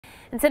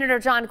And Senator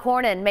John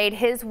Cornyn made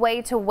his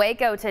way to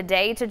Waco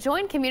today to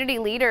join community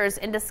leaders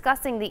in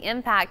discussing the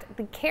impact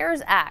the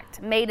CARES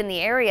Act made in the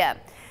area.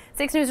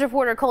 6 News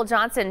reporter Cole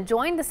Johnson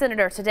joined the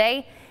senator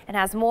today and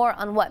has more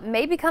on what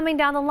may be coming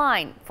down the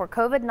line for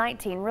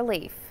COVID-19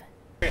 relief.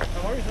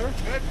 How are you, sir?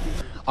 Good.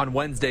 On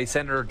Wednesday,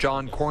 Senator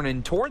John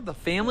Cornyn toured the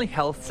Family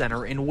Health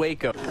Center in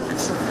Waco.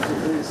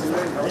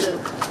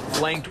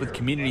 Flanked with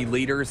community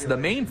leaders, the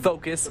main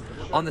focus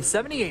on the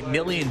 $78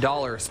 million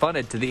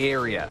funded to the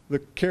area. The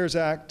CARES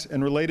Act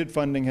and related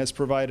funding has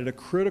provided a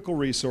critical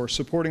resource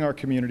supporting our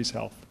community's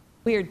health.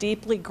 We are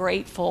deeply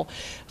grateful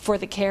for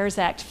the CARES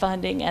Act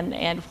funding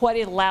and what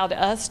it allowed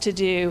us to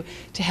do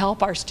to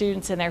help our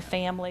students and their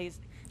families.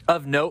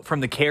 Of note,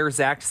 from the CARES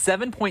Act,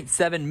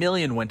 $7.7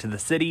 million went to the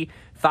city,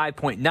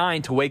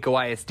 $5.9 to Waco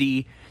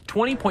ISD,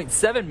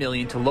 $20.7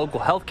 million to local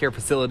healthcare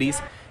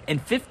facilities,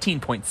 and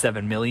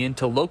 $15.7 million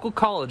to local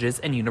colleges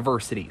and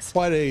universities.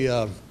 Quite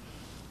a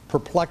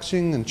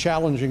perplexing and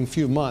challenging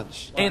few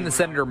months. And the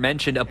senator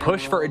mentioned a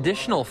push for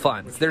additional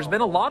funds. There's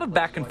been a lot of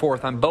back and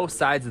forth on both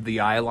sides of the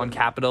aisle on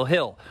Capitol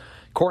Hill.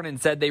 Cornyn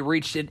said they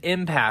reached an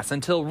impasse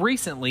until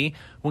recently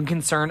when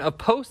concern of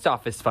post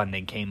office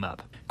funding came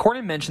up.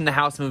 Cornyn mentioned the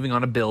House moving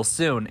on a bill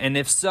soon, and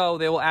if so,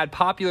 they will add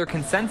popular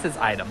consensus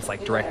items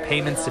like direct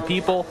payments to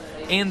people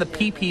and the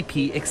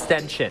PPP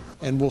extension.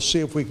 And we'll see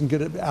if we can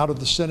get it out of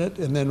the Senate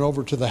and then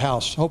over to the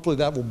House. Hopefully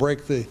that will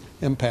break the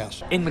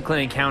impasse. In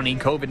McLennan County,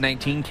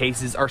 COVID-19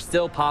 cases are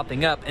still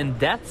popping up and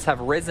deaths have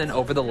risen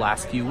over the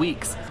last few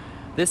weeks.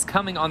 This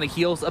coming on the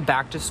heels of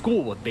back to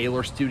school, with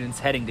Baylor students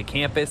heading to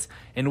campus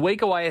and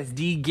Waco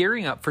ISD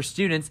gearing up for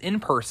students in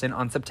person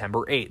on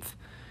September 8th.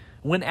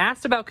 When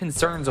asked about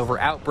concerns over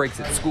outbreaks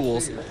at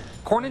schools,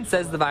 Cornyn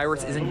says the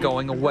virus isn't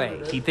going away.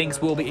 He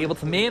thinks we'll be able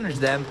to manage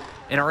them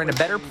and are in a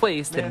better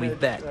place than we've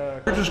been.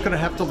 We're just going to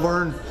have to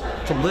learn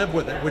to live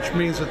with it, which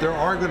means that there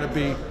are going to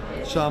be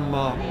some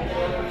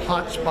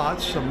hot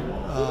spots,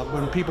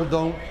 when people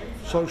don't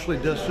socially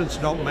distance,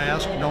 don't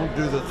mask, don't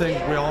do the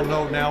things we all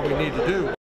know now we need to do.